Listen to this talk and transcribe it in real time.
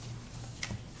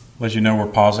As you know, we're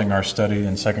pausing our study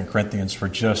in 2 Corinthians for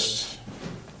just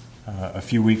a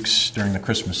few weeks during the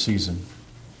Christmas season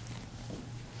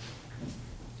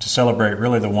to celebrate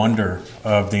really the wonder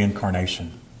of the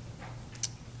Incarnation.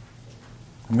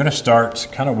 I'm going to start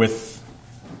kind of with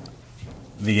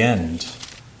the end.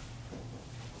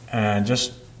 And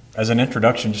just as an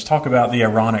introduction, just talk about the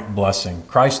Aaronic blessing.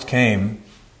 Christ came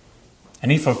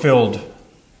and he fulfilled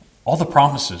all the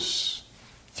promises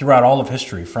throughout all of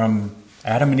history, from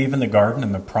Adam and Eve in the garden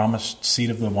and the promised seed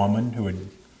of the woman who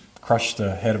would crush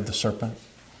the head of the serpent.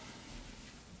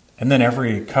 And then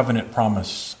every covenant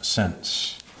promise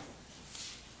since,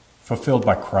 fulfilled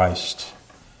by Christ.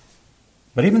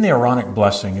 But even the Aaronic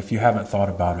blessing, if you haven't thought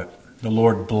about it, the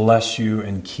Lord bless you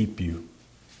and keep you.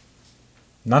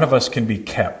 None of us can be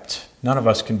kept. None of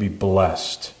us can be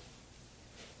blessed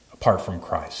apart from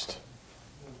Christ.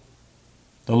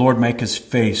 The Lord make his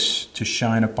face to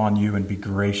shine upon you and be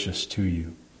gracious to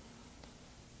you.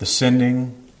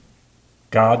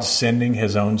 God sending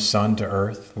his own Son to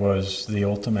earth was the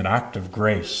ultimate act of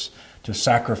grace. To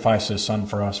sacrifice his Son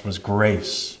for us was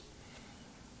grace.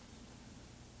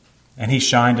 And he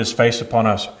shined his face upon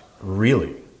us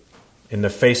really in the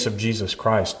face of Jesus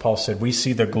Christ. Paul said, we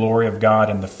see the glory of God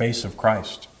in the face of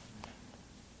Christ.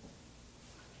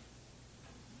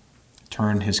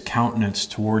 Turn his countenance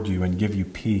toward you and give you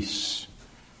peace.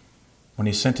 When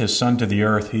he sent his Son to the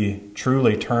earth, he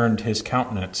truly turned his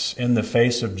countenance in the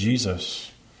face of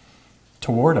Jesus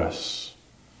toward us.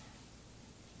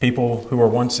 People who were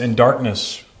once in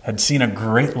darkness had seen a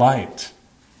great light.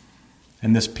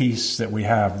 And this peace that we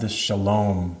have, this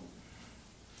shalom,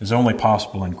 is only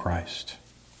possible in Christ.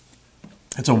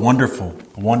 It's a wonderful,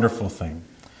 wonderful thing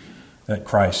that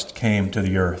Christ came to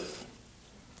the earth.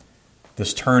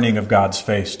 This turning of God's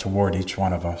face toward each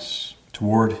one of us,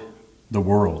 toward the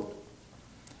world.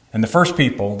 And the first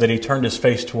people that he turned his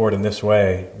face toward in this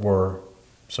way were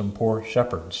some poor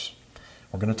shepherds.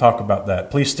 We're going to talk about that.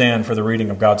 Please stand for the reading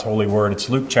of God's holy word. It's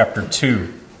Luke chapter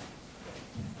 2,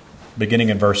 beginning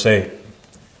in verse 8.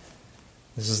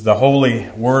 This is the holy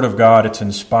word of God. It's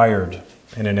inspired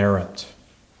and inerrant.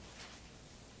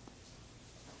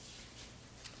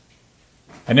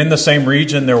 And in the same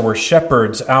region there were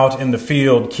shepherds out in the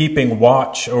field, keeping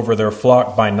watch over their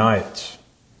flock by night.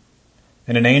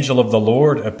 And an angel of the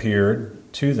Lord appeared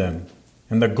to them,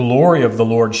 and the glory of the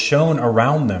Lord shone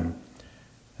around them,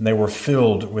 and they were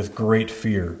filled with great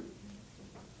fear.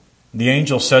 The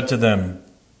angel said to them,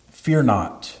 "Fear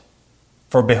not,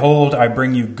 for behold, I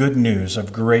bring you good news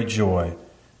of great joy,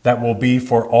 that will be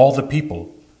for all the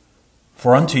people.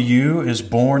 For unto you is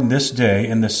born this day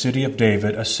in the city of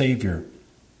David a Savior,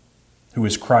 who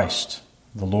is Christ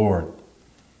the Lord.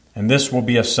 And this will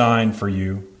be a sign for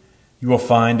you. You will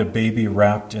find a baby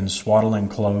wrapped in swaddling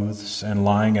clothes and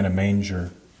lying in a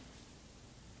manger."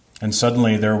 And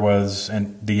suddenly there was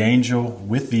with the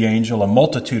angel, a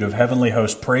multitude of heavenly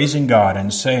hosts praising God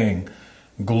and saying,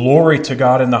 "Glory to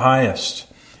God in the highest,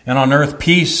 and on earth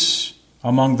peace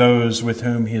among those with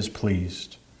whom he is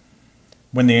pleased."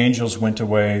 When the angels went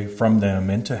away from them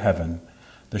into heaven,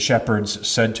 the shepherds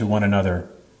said to one another,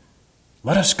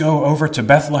 "Let us go over to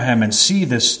Bethlehem and see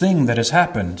this thing that has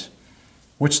happened,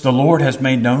 which the Lord has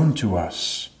made known to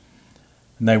us."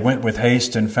 And they went with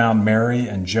haste and found Mary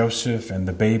and Joseph and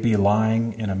the baby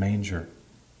lying in a manger.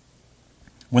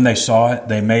 When they saw it,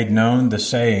 they made known the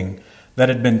saying that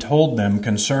had been told them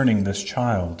concerning this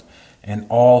child, and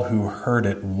all who heard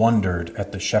it wondered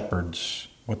at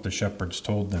what the shepherds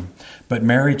told them. But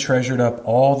Mary treasured up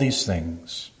all these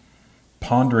things,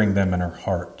 pondering them in her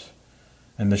heart.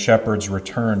 And the shepherds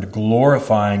returned,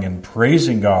 glorifying and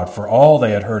praising God for all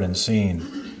they had heard and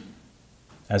seen,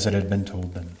 as it had been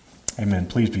told them. Amen.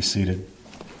 Please be seated.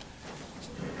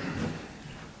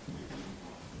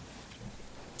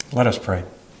 Let us pray.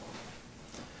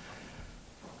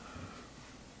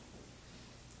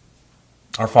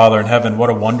 Our Father in heaven,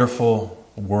 what a wonderful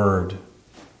word.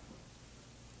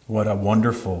 What a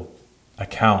wonderful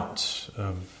account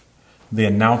of the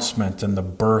announcement and the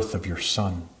birth of your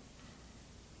Son.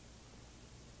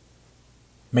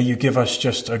 May you give us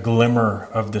just a glimmer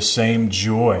of the same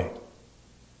joy,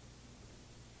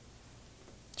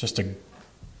 just a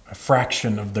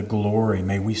fraction of the glory.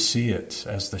 May we see it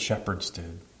as the shepherds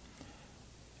did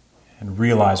and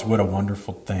realize what a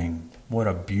wonderful thing, what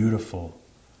a beautiful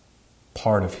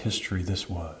part of history this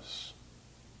was.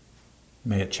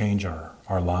 May it change our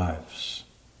lives.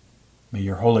 May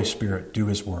your Holy Spirit do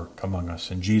his work among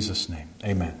us. In Jesus' name,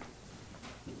 amen.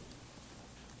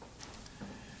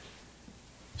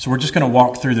 So we're just going to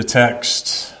walk through the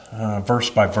text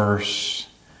verse by verse.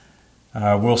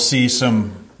 We'll see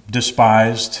some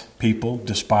despised people,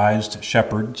 despised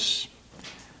shepherds.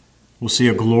 We'll see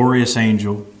a glorious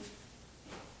angel.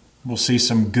 We'll see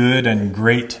some good and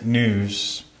great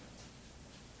news.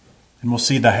 And we'll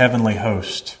see the heavenly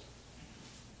host.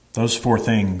 Those four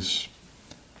things,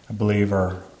 I believe,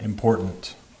 are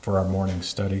important for our morning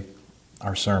study,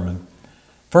 our sermon.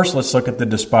 First, let's look at the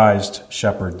despised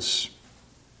shepherds.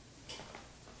 It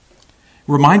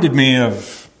reminded me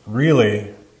of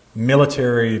really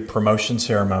military promotion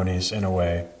ceremonies in a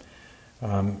way.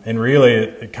 And really,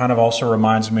 it kind of also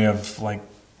reminds me of like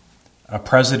a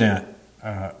president,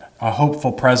 a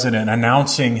hopeful president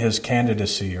announcing his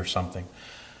candidacy or something.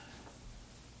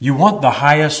 You want the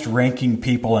highest ranking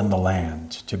people in the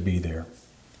land to be there.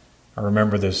 I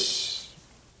remember this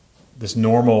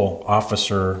normal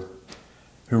officer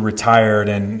who retired,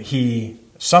 and he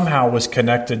somehow was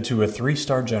connected to a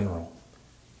 3-star general.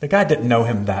 The guy didn't know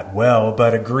him that well,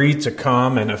 but agreed to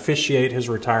come and officiate his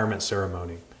retirement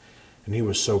ceremony. And he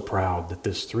was so proud that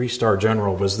this 3-star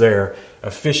general was there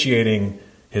officiating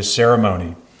his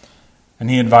ceremony. And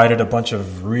he invited a bunch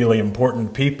of really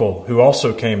important people who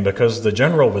also came because the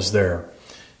general was there.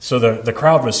 So the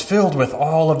crowd was filled with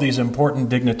all of these important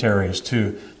dignitaries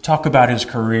to talk about his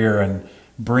career and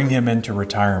bring him into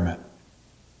retirement.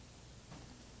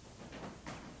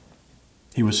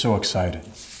 He was so excited.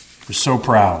 He was so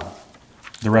proud.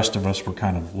 The rest of us were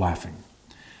kind of laughing.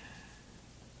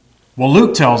 Well,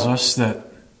 Luke tells us that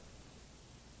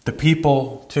the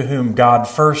people to whom God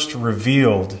first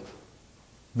revealed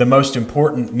the most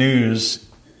important news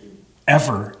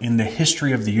ever in the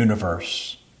history of the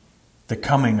universe, the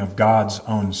coming of God's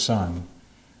own Son,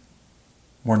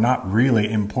 were not really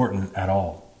important at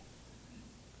all.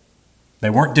 They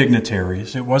weren't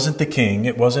dignitaries. It wasn't the king.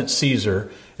 It wasn't Caesar.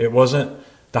 It wasn't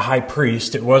the high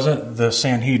priest. It wasn't the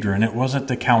Sanhedrin. It wasn't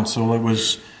the council.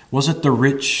 It wasn't the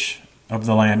rich of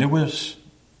the land. It was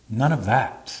none of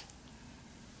that.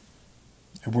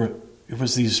 It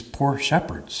was these poor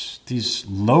shepherds, these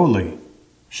lowly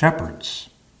shepherds.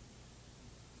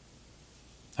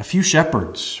 A few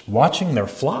shepherds watching their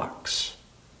flocks.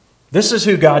 This is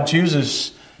who God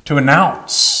chooses to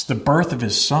announce the birth of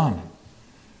his Son.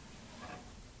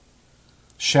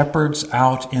 Shepherds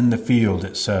out in the field,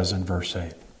 it says in verse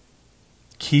 8,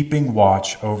 keeping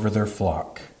watch over their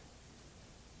flock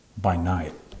by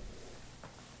night.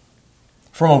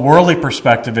 From a worldly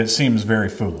perspective, it seems very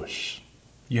foolish.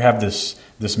 You have this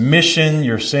mission,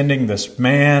 you're sending this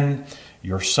man,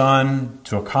 your son,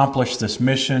 to accomplish this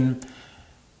mission,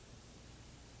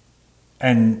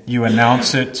 and you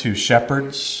announce it to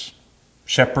shepherds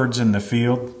in the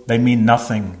field. They mean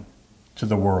nothing to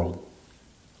the world.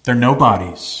 They're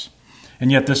nobodies.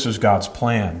 And yet this was God's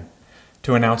plan,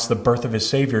 to announce the birth of his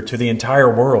Savior to the entire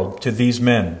world, to these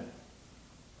men.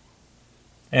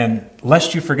 And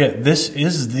lest you forget, this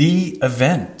is the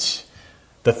event.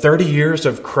 The 30 years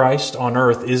of Christ on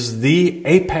earth is the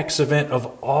apex event of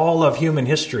all of human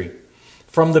history.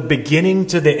 From the beginning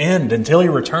to the end until he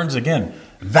returns again.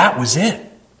 That was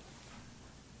it.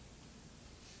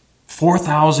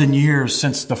 4,000 years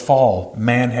since the fall,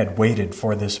 man had waited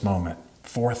for this moment.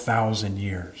 4,000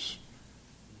 years.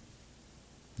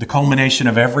 The culmination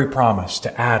of every promise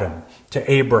to Adam,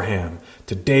 to Abraham,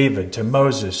 to David, to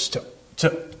Moses, to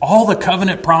all the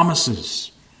covenant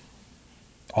promises,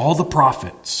 all the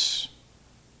prophets.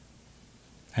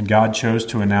 And God chose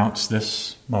to announce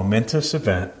this momentous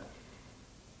event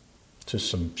to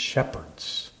some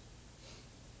shepherds.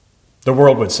 The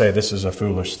world would say this is a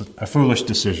foolish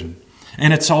decision.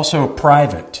 And it's also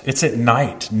private. It's at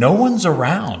night. No one's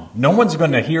around. No one's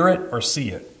going to hear it or see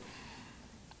it.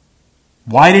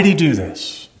 Why did he do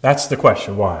this? That's the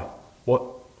question. Why?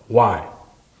 Why?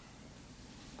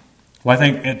 Well, I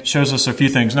think it shows us a few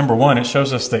things. Number one, it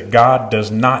shows us that God does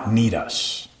not need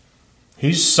us.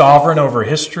 He's sovereign over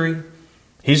history.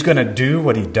 He's going to do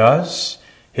what he does.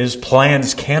 His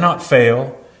plans cannot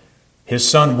fail. His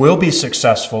Son will be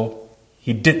successful.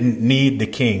 He didn't need the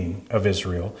king of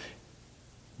Israel,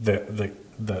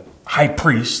 the high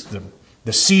priest,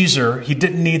 the Caesar. He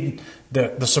didn't need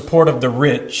the support of the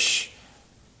rich.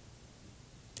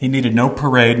 He needed no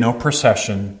parade, no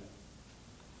procession.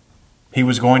 He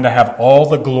was going to have all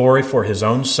the glory for his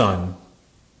own Son.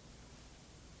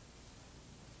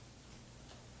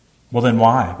 Well, then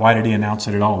why? Why did he announce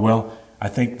it at all? Well, I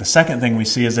think the second thing we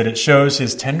see is that it shows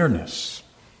his tenderness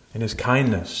and his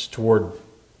kindness toward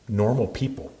normal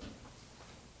people,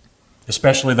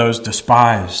 especially those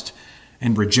despised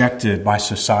and rejected by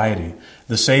society.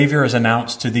 The Savior is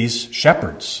announced to these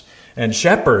shepherds. And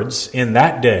shepherds in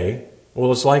that day,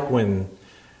 well, it's like when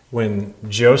when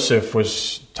Joseph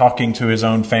was talking to his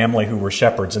own family who were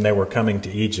shepherds and they were coming to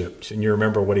Egypt. And you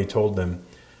remember what he told them.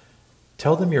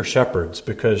 Tell them you're shepherds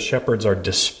because shepherds are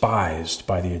despised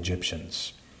by the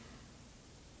Egyptians.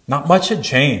 Not much had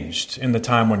changed in the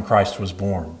time when Christ was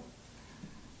born.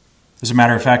 As a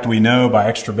matter of fact, we know by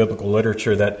extra-biblical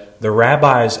literature that the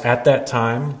rabbis at that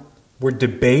time were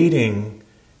debating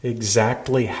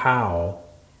exactly how,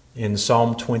 in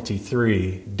Psalm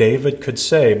 23, David could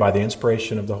say, by the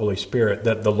inspiration of the Holy Spirit,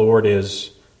 that the Lord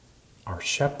is our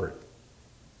shepherd.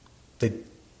 It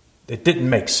didn't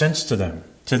make sense to them.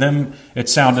 To them, it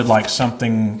sounded like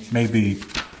something, maybe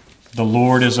the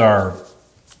Lord is our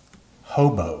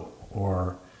hobo,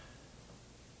 or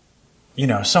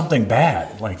something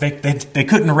bad. Like they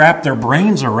couldn't wrap their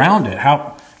brains around it.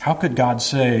 How could God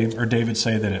say, or David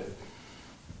say, that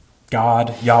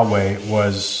God, Yahweh,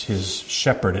 was his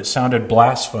shepherd? It sounded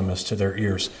blasphemous to their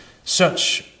ears.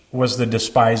 Such was the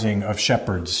despising of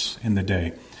shepherds in the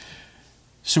day.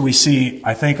 So we see,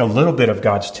 I think, a little bit of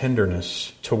God's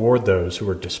tenderness toward those who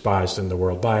were despised in the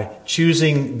world by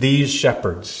choosing these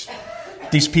shepherds,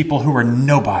 these people who are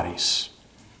nobodies,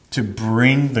 to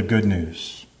bring the good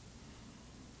news.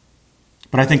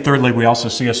 But I think thirdly, we also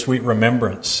see a sweet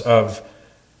remembrance of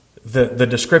the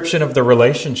description of the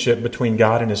relationship between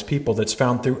God and his people that's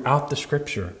found throughout the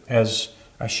Scripture as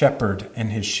a shepherd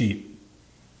and his sheep.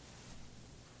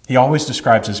 He always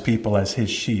describes his people as his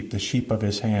sheep, the sheep of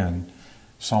his hand.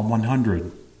 Psalm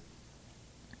 100,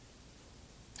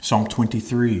 Psalm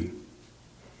 23.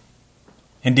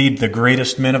 Indeed, the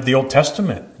greatest men of the Old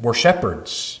Testament were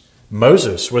shepherds.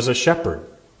 Moses was a shepherd.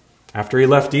 After he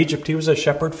left Egypt, he was a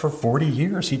shepherd for 40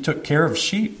 years. He took care of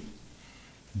sheep.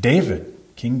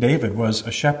 King David was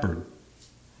a shepherd.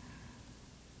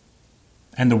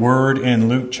 And the word in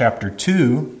Luke chapter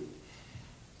 2,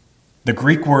 the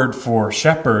Greek word for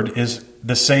shepherd is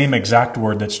the same exact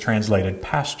word that's translated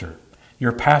pastor.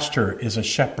 Your pastor is a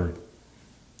shepherd.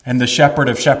 And the shepherd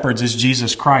of shepherds is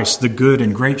Jesus Christ, the good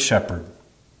and great shepherd.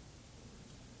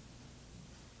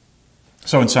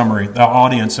 So in summary, the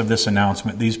audience of this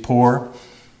announcement, these poor,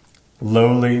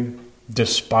 lowly,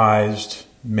 despised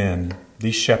men,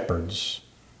 these shepherds,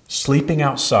 sleeping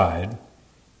outside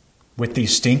with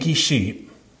these stinky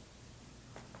sheep,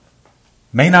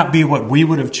 may not be what we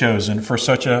would have chosen for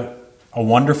such a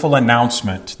wonderful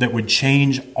announcement that would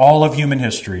change all of human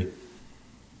history.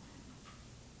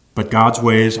 But God's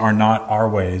ways are not our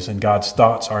ways, and God's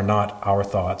thoughts are not our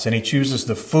thoughts. And he chooses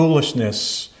the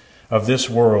foolishness of this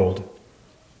world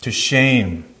to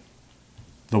shame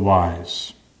the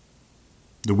wise.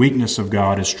 The weakness of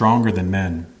God is stronger than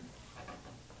men.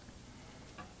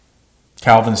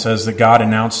 Calvin says that God's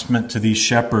announcement to these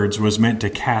shepherds was meant to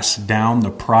cast down the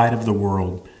pride of the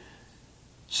world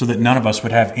so that none of us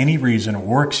would have any reason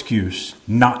or excuse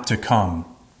not to come,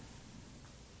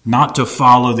 not to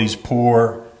follow these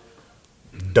poor,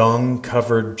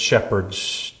 dung-covered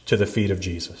shepherds to the feet of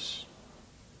Jesus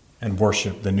and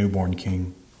worship the newborn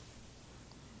King.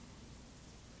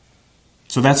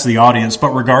 So that's the audience.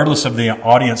 But regardless of the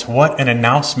audience, what an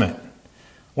announcement.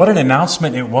 What an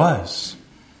announcement it was.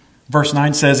 Verse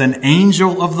 9 says, an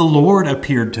angel of the Lord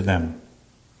appeared to them,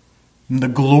 and the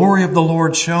glory of the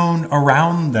Lord shone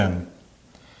around them.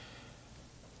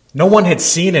 No one had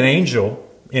seen an angel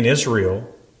in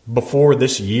Israel before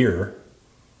this year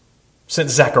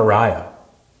since Zechariah,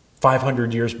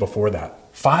 500 years before that.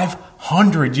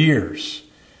 500 years.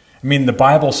 I mean, the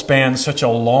Bible spans such a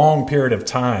long period of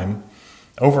time,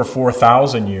 over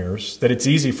 4,000 years, that it's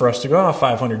easy for us to go,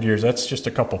 500 years, that's just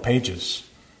a couple pages.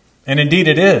 And indeed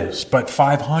it is, but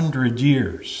 500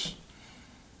 years.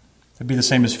 It'd be the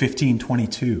same as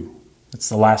 1522. That's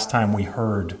the last time we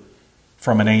heard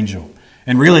from an angel.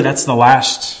 And really that's the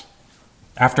last,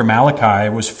 after Malachi,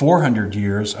 it was 400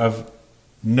 years of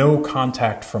no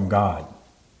contact from God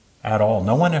at all.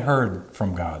 No one had heard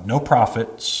from God. No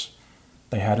prophets.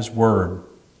 They had his word.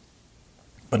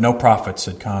 But no prophets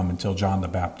had come until John the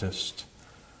Baptist.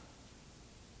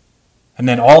 And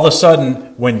then all of a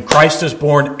sudden, when Christ is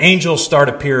born, angels start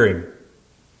appearing.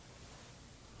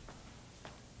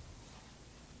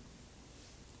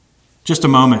 Just a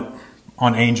moment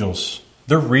on angels.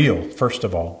 They're real, first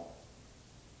of all.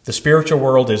 The spiritual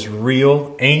world is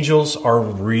real. Angels are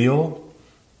real.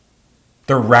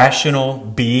 They're rational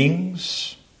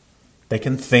beings. They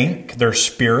can think. They're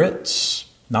spirits.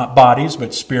 Not bodies,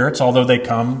 but spirits. Although they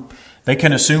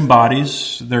can assume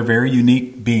bodies. They're very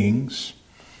unique beings.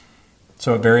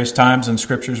 So at various times in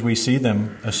scriptures we see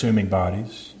them assuming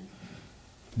bodies.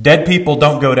 Dead people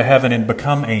don't go to heaven and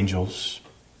become angels,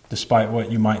 despite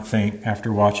what you might think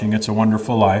after watching It's a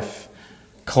Wonderful Life.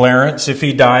 Clarence, if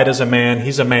he died as a man,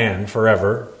 he's a man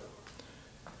forever.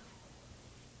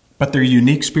 But they're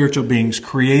unique spiritual beings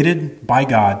created by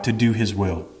God to do his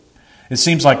will. It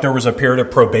seems like there was a period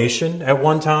of probation at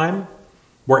one time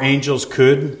where angels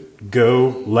could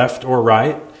go left or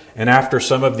right. And after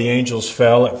some of the angels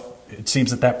fell, it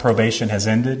seems that probation has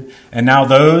ended. And now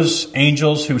those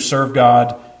angels who serve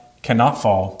God cannot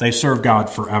fall. They serve God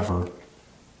forever.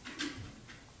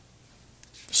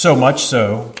 So much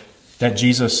so that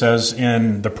Jesus says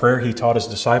in the prayer he taught his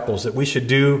disciples that we should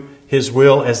do his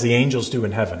will as the angels do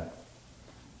in heaven.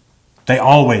 They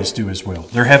always do his will.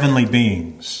 They're heavenly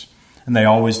beings, and they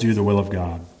always do the will of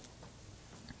God.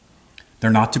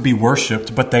 They're not to be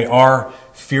worshipped, but they are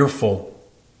fearful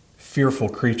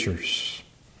creatures.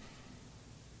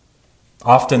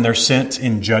 Often they're sent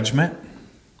in judgment.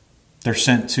 They're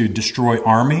sent to destroy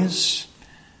armies.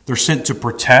 They're sent to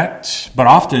protect. But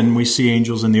often we see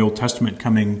angels in the Old Testament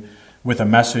coming with a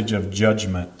message of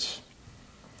judgment.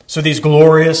 So these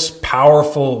glorious,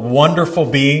 powerful, wonderful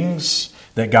beings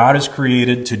that God has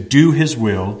created to do his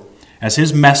will as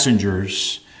his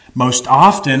messengers, most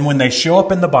often when they show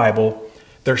up in the Bible,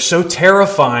 they're so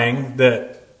terrifying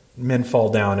that men fall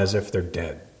down as if they're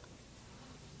dead.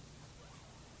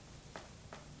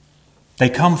 They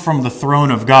come from the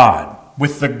throne of God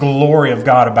with the glory of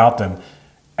God about them.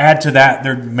 Add to that,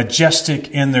 they're majestic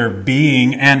in their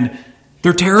being and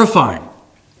they're terrifying.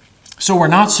 So we're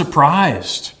not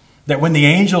surprised that when the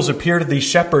angels appear to these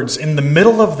shepherds in the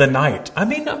middle of the night, I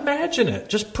mean, imagine it.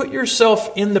 Just put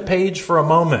yourself in the page for a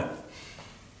moment.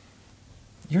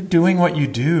 You're doing what you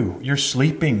do. You're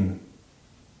sleeping.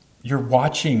 You're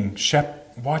watching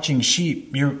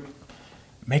sheep. You're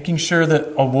making sure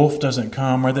that a wolf doesn't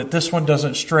come or that this one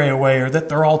doesn't stray away or that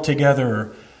they're all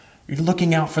together. You're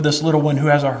looking out for this little one who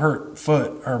has a hurt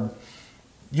foot. Or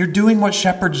you're doing what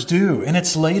shepherds do, and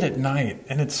it's late at night,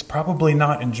 and it's probably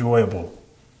not enjoyable.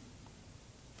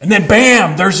 And then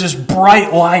bam, there's this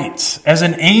bright light as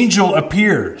an angel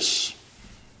appears.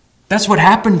 That's what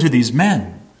happened to these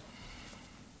men.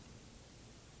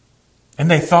 And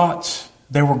they thought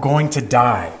they were going to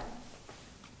die.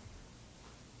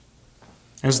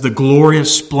 As the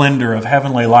glorious splendor of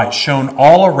heavenly light shone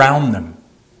all around them,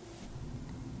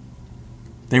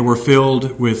 they were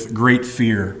filled with great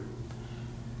fear.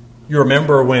 You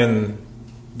remember when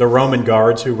the Roman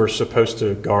guards who were supposed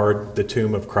to guard the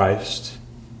tomb of Christ,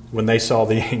 when they saw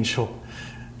the angel,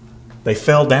 they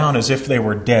fell down as if they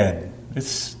were dead.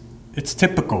 It's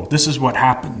typical. This is what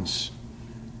happens.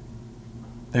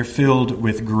 They're filled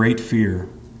with great fear.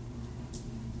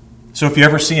 So if you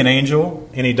ever see an angel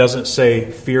and he doesn't say,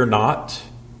 "Fear not,"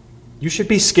 you should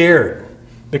be scared,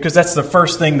 because that's the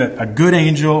first thing that a good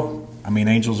angel,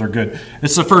 angels are good.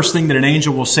 It's the first thing that an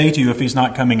angel will say to you if he's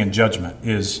not coming in judgment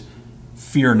is,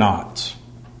 "Fear not."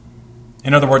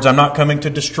 In other words, I'm not coming to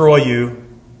destroy you.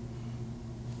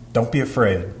 Don't be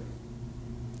afraid.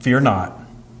 Fear not.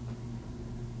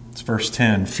 It's verse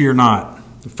 10. Fear not.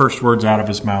 The first words out of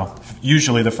his mouth.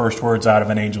 Usually the first words out of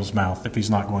an angel's mouth if he's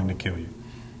not going to kill you.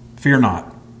 Fear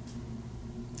not.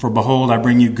 For behold, I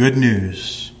bring you good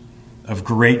news of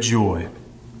great joy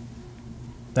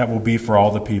that will be for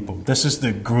all the people. This is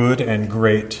the good and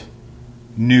great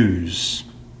news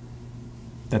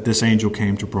that this angel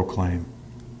came to proclaim.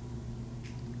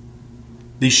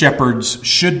 These shepherds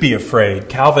should be afraid.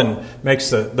 Calvin makes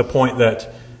the point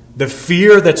that the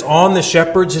fear that's on the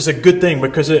shepherds is a good thing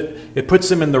because it puts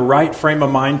them in the right frame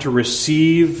of mind to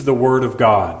receive the Word of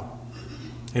God.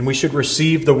 And we should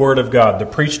receive the Word of God, the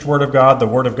preached Word of God, the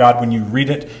Word of God when you read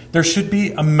it. There should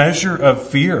be a measure of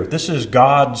fear. This is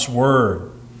God's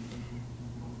Word.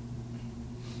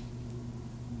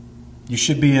 You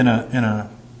should be in a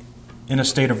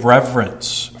state of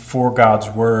reverence for God's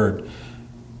Word.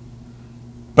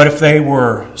 But if they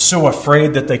were so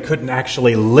afraid that they couldn't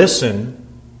actually listen,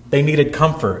 they needed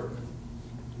comfort.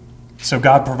 So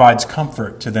God provides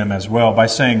comfort to them as well by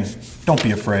saying, "Don't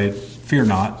be afraid, fear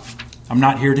not. I'm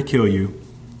not here to kill you.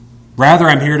 Rather,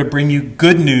 I'm here to bring you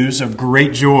good news of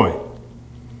great joy."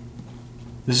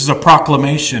 This is a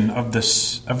proclamation of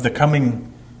the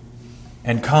coming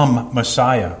and come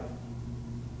Messiah.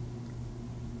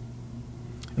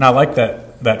 And I like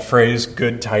that phrase,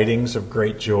 good tidings of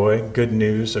great joy, good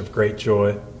news of great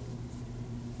joy.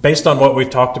 Based on what we've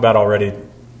talked about already,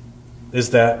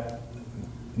 is that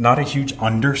not a huge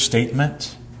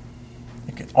understatement?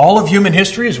 All of human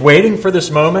history is waiting for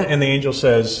this moment, and the angel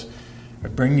says, "I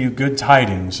bring you good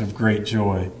tidings of great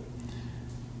joy."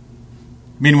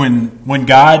 When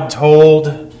God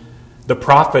told the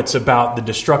prophets about the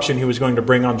destruction he was going to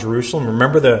bring on Jerusalem,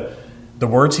 remember the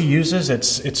words he uses?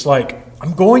 It's like,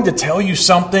 "I'm going to tell you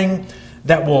something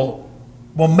that will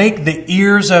make the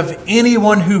ears of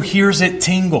anyone who hears it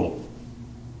tingle.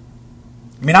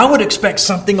 I mean, I would expect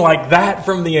something like that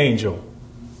from the angel.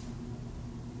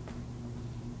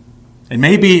 And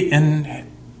maybe in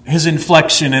his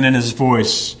inflection and in his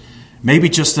voice, maybe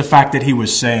just the fact that he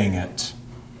was saying it,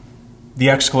 the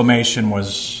exclamation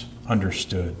was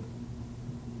understood.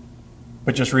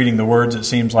 But just reading the words, it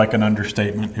seems like an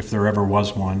understatement, if there ever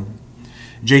was one.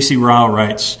 J.C. Ryle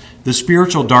writes, "The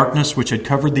spiritual darkness which had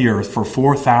covered the earth for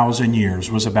 4,000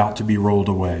 years was about to be rolled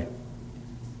away.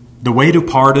 The way to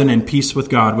pardon and peace with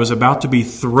God was about to be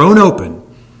thrown open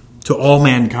to all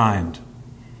mankind.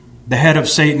 The head of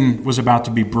Satan was about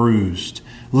to be bruised.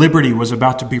 Liberty was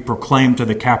about to be proclaimed to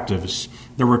the captives,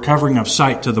 the recovering of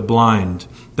sight to the blind.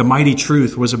 The mighty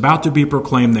truth was about to be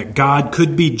proclaimed that God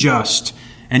could be just,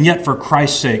 and yet for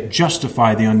Christ's sake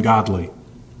justify the ungodly.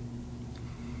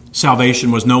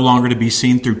 Salvation was no longer to be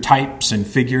seen through types and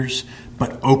figures,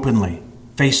 but openly,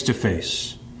 face to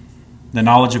face. The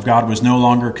knowledge of God was no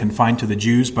longer confined to the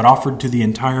Jews, but offered to the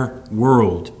entire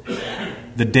world.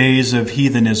 The days of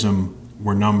heathenism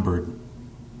were numbered."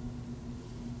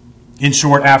 In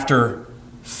short, after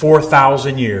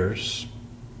 4,000 years,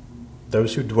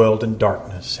 those who dwelled in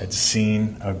darkness had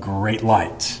seen a great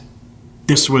light.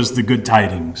 This was the good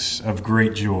tidings of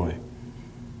great joy.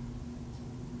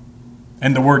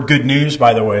 And the word good news,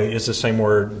 by the way, is the same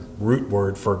root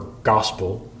word for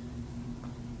gospel.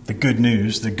 The good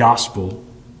news, the gospel.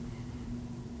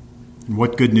 And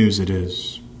what good news it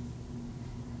is.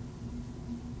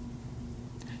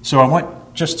 So I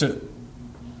want just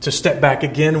to step back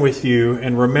again with you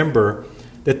and remember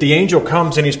that the angel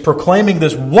comes and he's proclaiming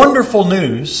this wonderful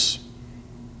news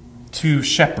to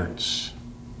shepherds.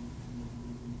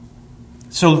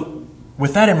 So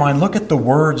with that in mind, look at the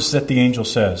words that the angel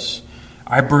says.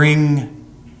 "I bring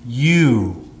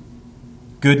you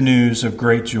good news of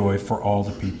great joy for all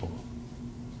the people."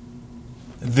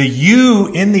 The "you"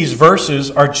 in these verses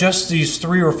are just these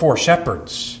 3 or 4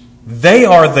 shepherds. They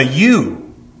are the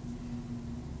 "you."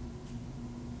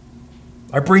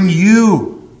 I bring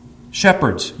you,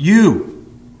 shepherds, you,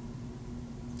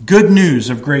 good news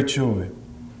of great joy.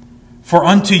 For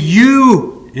unto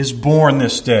you is born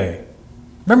this day.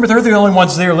 Remember, they're the only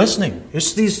ones there listening.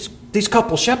 It's these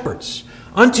couple shepherds.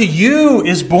 Unto you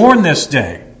is born this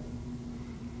day.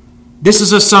 This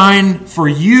is a sign for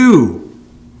you.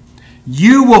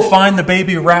 You will find the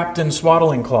baby wrapped in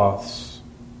swaddling cloths.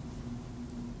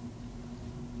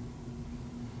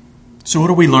 So what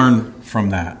do we learn from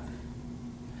that?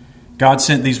 God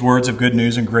sent these words of good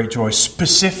news and great joy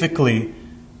specifically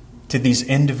to these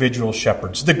individual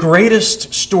shepherds. The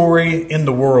greatest story in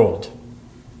the world.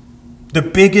 The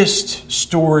biggest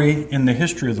story in the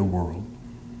history of the world.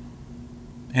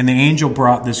 And the angel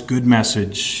brought this good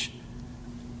message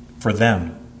for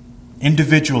them.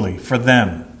 Individually, for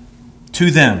them.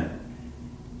 To them.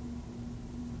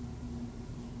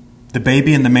 The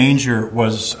baby in the manger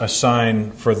was a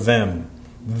sign for them.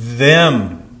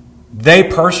 They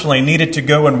personally needed to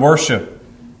go and worship.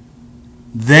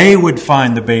 They would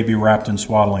find the baby wrapped in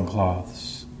swaddling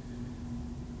cloths.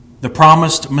 The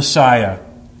promised Messiah,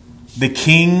 the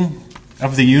King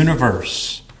of the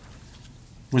universe,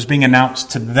 was being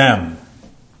announced to them.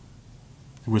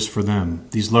 It was for them,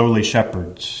 these lowly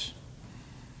shepherds.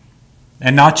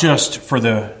 And not just for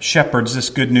the shepherds, this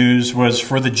good news was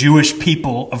for the Jewish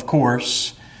people, of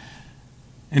course.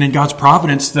 And in God's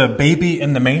providence, the baby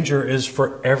in the manger is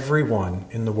for everyone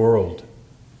in the world.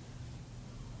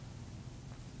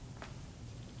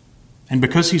 And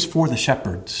because he's for the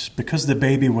shepherds, because the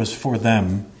baby was for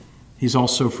them, he's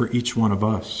also for each one of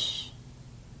us.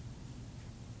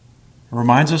 It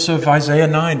reminds us of Isaiah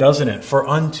 9, doesn't it? For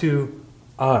unto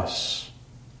us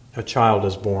a child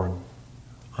is born.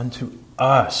 Unto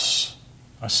us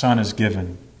a son is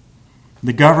given.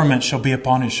 The government shall be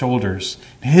upon his shoulders.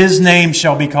 His name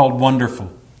shall be called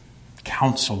Wonderful,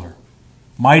 Counselor,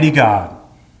 Mighty God,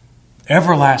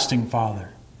 Everlasting Father,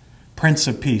 Prince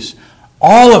of Peace.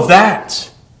 All of that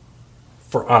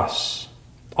for us.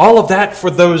 All of that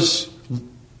for those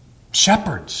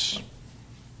shepherds.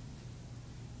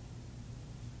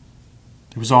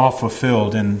 It was all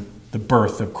fulfilled in the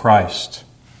birth of Christ.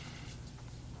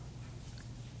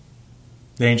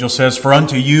 The angel says, "For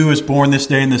unto you is born this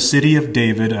day in the city of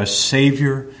David a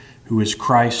Savior who is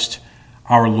Christ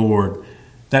our Lord."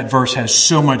 That verse has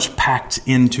so much packed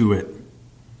into it.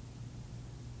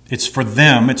 It's for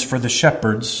them, it's for the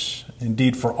shepherds,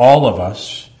 indeed for all of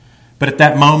us. But at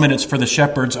that moment it's for the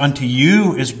shepherds. Unto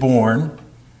you is born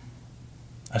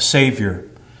a Savior.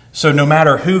 So no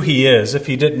matter who he is, if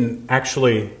he didn't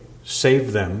actually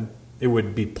save them, it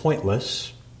would be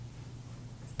pointless.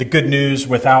 The good news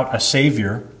without a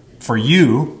Savior for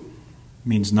you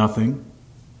means nothing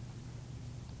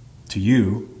to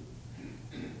you.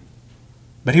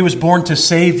 But he was born to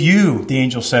save you, the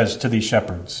angel says to these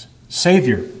shepherds.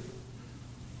 Savior.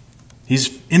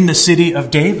 He's in the city of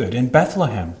David in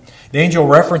Bethlehem. The angel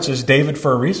references David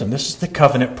for a reason. This is the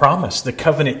covenant promise, the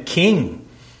covenant king.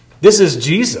 This is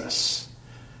Jesus.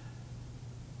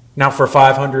 Now for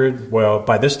 500, well,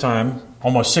 by this time,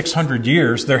 almost 600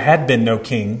 years, there had been no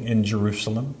king in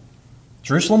Jerusalem.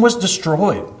 Jerusalem was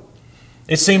destroyed.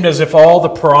 It seemed as if all the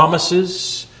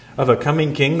promises of a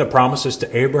coming king, the promises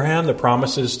to Abraham, the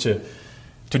promises to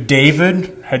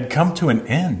David had come to an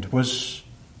end. Was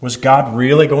God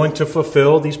really going to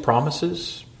fulfill these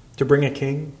promises to bring a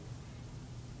king?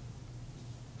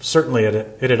 Certainly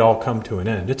it had all come to an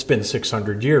end. It's been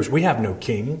 600 years. We have no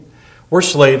king. We're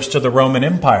slaves to the Roman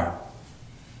Empire.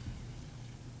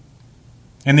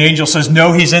 And the angel says,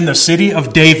 no, he's in the city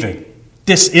of David.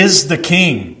 This is the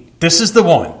king. This is the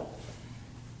one.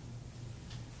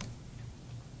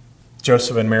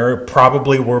 Joseph and Mary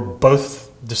probably were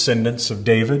both descendants of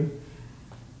David.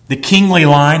 The kingly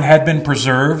line had been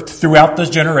preserved throughout the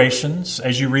generations.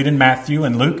 As you read in Matthew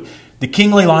and Luke, the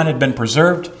kingly line had been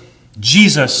preserved.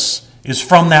 Jesus is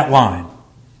from that line.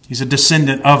 He's a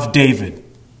descendant of David.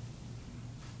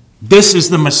 This is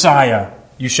the Messiah,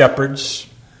 you shepherds.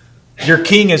 Your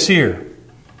king is here.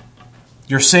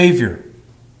 Your Savior.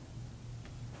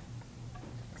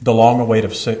 The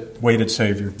long-awaited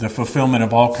Savior. The fulfillment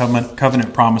of all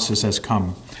covenant promises has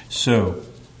come. So,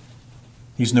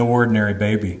 he's no ordinary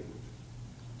baby.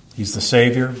 He's the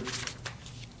Savior.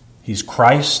 He's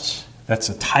Christ. That's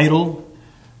a title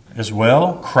as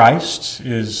well. Christ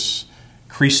is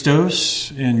Christos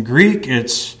in Greek.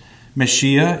 It's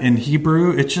Messiah in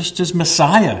Hebrew. It just is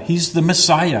Messiah. He's the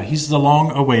Messiah. He's the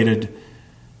long-awaited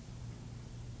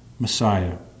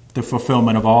Messiah. The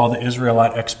fulfillment of all the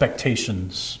Israelite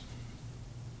expectations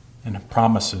and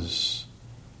promises.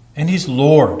 And he's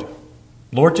Lord.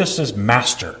 Lord just as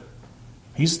master.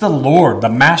 He's the Lord, the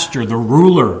master, the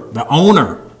ruler, the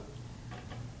owner.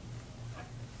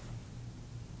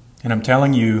 And I'm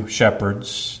telling you,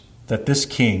 shepherds, that this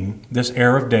king, this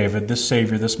heir of David, this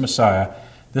Savior, this Messiah,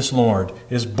 this Lord,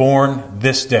 is born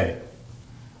this day.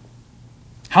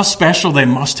 How special they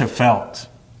must have felt.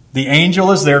 The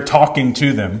angel is there talking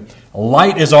to them.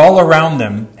 Light is all around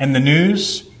them. And the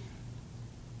news,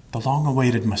 the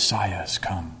long-awaited Messiah has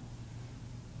come.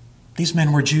 These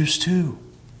men were Jews too.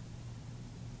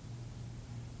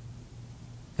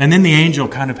 And then the angel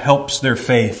kind of helps their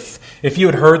faith. If you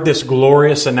had heard this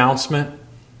glorious announcement,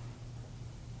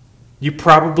 you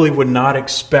probably would not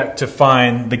expect to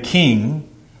find the king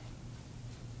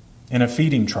in a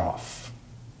feeding trough.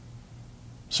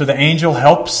 So the angel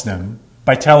helps them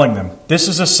by telling them, this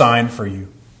is a sign for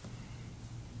you.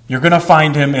 You're going to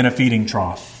find him in a feeding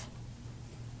trough.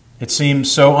 It seems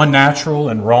so unnatural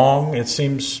and wrong. It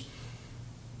seems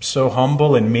so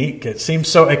humble and meek. It seems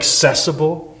so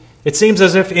accessible. It seems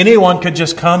as if anyone could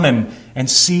just come and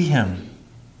see him.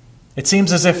 It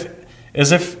seems as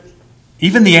if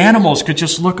even the animals could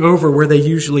just look over where they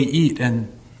usually eat and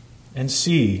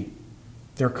see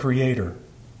their Creator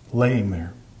laying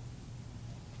there.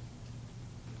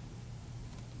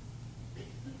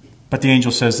 But the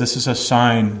angel says, this is a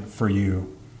sign for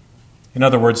you. In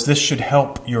other words, this should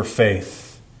help your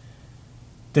faith.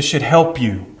 This should help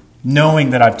you, knowing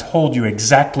that I've told you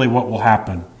exactly what will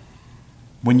happen.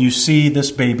 When you see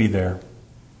this baby there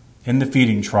in the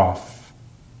feeding trough,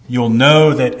 you'll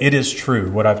know that it is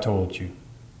true, what I've told you.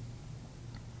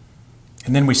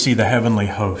 And then we see the heavenly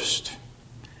host.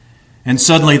 And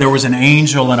suddenly there was an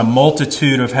angel and a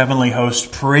multitude of heavenly hosts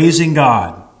praising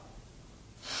God.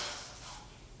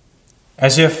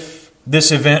 As if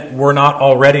this event were not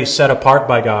already set apart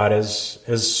by God as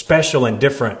special and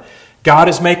different. God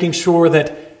is making sure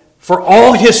that for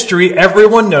all history,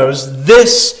 everyone knows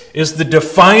this is the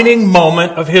defining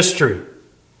moment of history.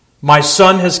 My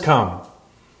Son has come.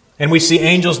 And we see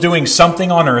angels doing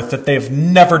something on earth that they've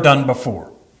never done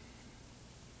before.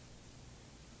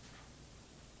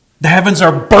 The heavens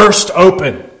are burst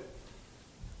open.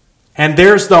 And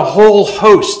there's the whole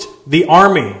host. The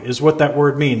army is what that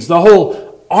word means. The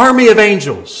whole army of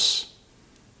angels.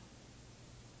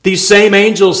 These same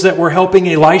angels that were helping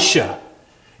Elisha.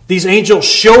 These angels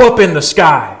show up in the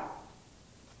sky.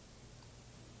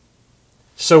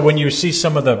 So when you see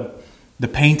some of the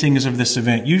paintings of this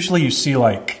event, usually you see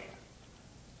 30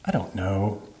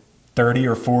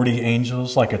 or 40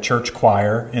 angels, like a church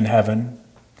choir in heaven.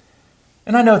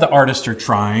 And I know the artists are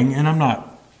trying, and I'm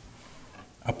not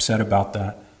upset about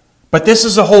that. But this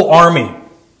is a whole army.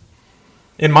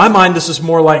 In my mind, this is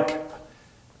more like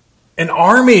an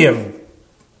army of,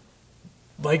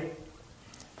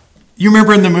 you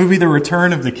remember in the movie The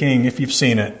Return of the King, if you've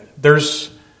seen it,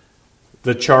 there's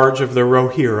the charge of the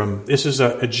Rohirrim. This is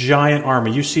a giant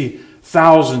army. You see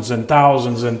thousands and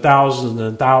thousands and thousands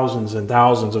and thousands and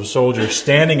thousands of soldiers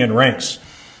standing in ranks.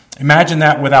 Imagine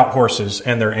that without horses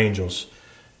and their angels.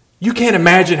 You can't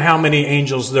imagine how many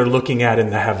angels they're looking at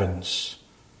in the heavens.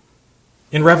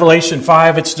 In Revelation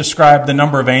 5, it's described the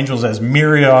number of angels as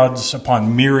myriads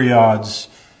upon myriads,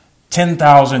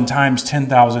 10,000 times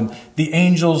 10,000. The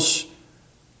angels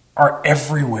are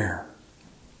everywhere,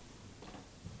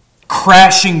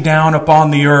 crashing down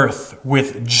upon the earth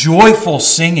with joyful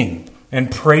singing and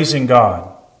praising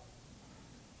God.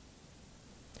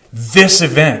 This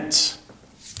event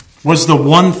was the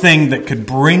one thing that could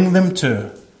bring them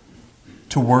to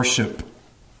worship,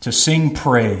 to sing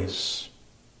praise.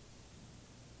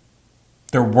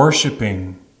 They're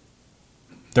worshiping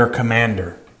their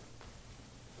commander.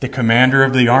 The commander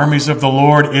of the armies of the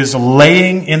Lord is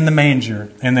laying in the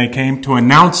manger, and they came to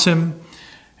announce him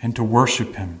and to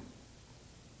worship him.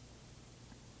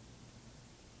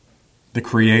 The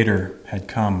Creator had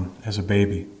come as a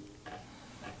baby.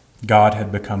 God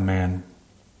had become man.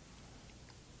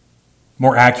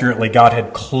 More accurately, God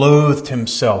had clothed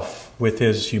himself with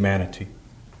his humanity.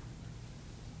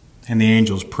 And the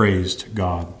angels praised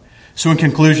God. So in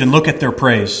conclusion, look at their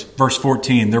praise. Verse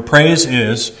 14. Their praise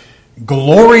is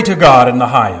glory to God in the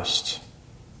highest.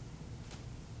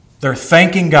 They're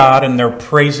thanking God and they're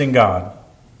praising God.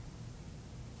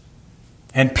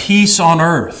 And peace on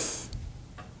earth.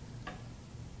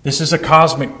 This is a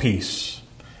cosmic peace.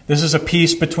 This is a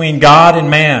peace between God and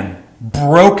man,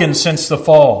 broken since the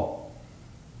fall.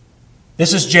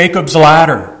 This is Jacob's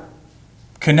ladder,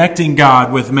 connecting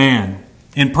God with man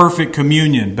in perfect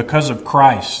communion because of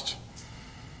Christ.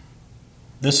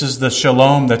 This is the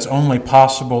shalom that's only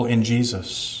possible in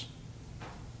Jesus.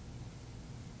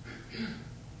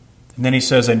 And then he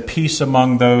says, and peace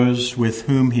among those with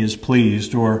whom he is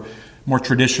pleased, or more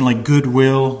traditionally,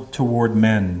 goodwill toward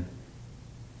men.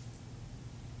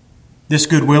 This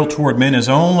goodwill toward men is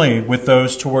only with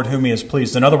those toward whom he is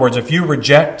pleased. In other words, if you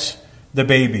reject the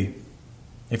baby,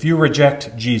 if you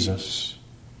reject Jesus,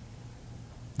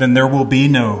 then there will be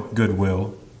no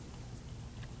goodwill.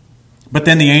 But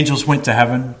then the angels went to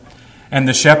heaven, and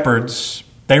the shepherds,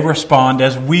 they respond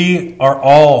as we are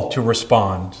all to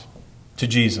respond to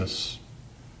Jesus,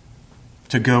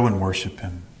 to go and worship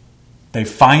him. They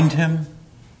find him,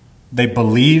 they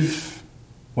believe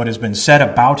what has been said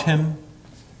about him,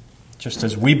 just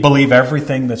as we believe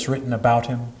everything that's written about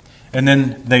him, and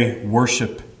then they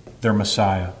worship their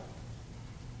Messiah.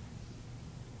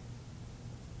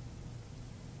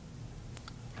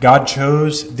 God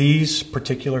chose these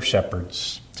particular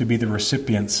shepherds to be the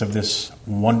recipients of this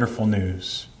wonderful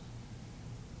news.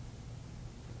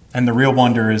 And the real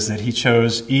wonder is that he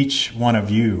chose each one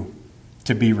of you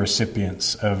to be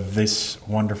recipients of this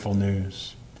wonderful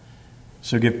news.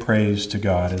 So give praise to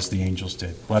God as the angels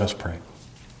did. Let us pray.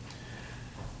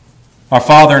 Our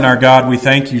Father and our God, we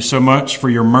thank you so much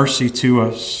for your mercy to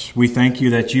us. We thank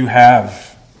you that you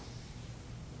have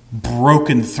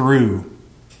broken through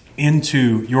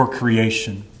into your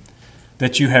creation,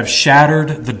 that you have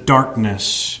shattered the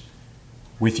darkness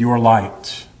with your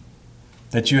light,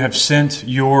 that you have sent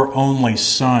your only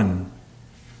Son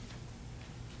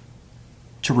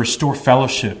to restore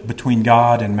fellowship between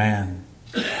God and man.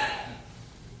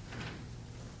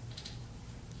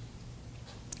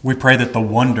 We pray that the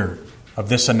wonder of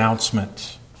this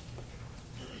announcement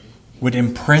would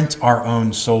imprint our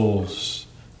own souls,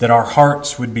 that our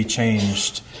hearts would be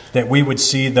changed, that we would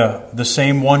see the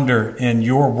same wonder in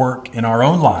your work in our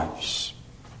own lives,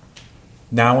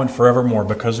 now and forevermore,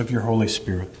 because of your Holy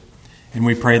Spirit. And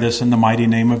we pray this in the mighty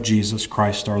name of Jesus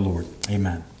Christ our Lord.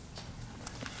 Amen.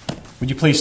 Would you please